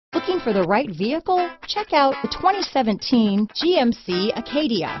Looking for the right vehicle? Check out the 2017 GMC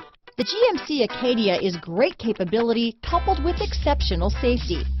Acadia. The GMC Acadia is great capability coupled with exceptional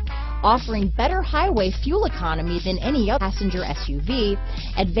safety. Offering better highway fuel economy than any other passenger SUV,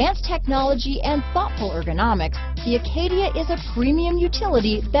 advanced technology and thoughtful ergonomics, the Acadia is a premium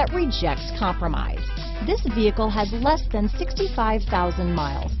utility that rejects compromise. This vehicle has less than 65,000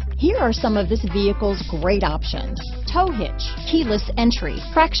 miles. Here are some of this vehicle's great options: tow hitch, keyless entry,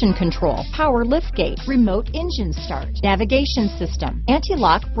 traction control, power liftgate, remote engine start, navigation system,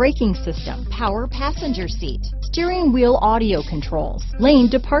 anti-lock braking system, power passenger seat, steering wheel audio controls, lane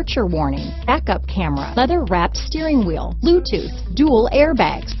departure warning, backup camera, leather-wrapped steering wheel, Bluetooth, dual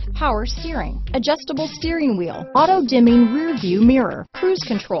airbags, power steering, adjustable steering wheel, auto-dimming rear view mirror, cruise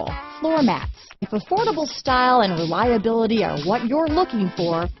control, floor mats. If affordable style and reliability are what you're looking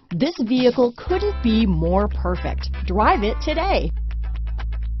for, this vehicle couldn't be more perfect. Drive it today.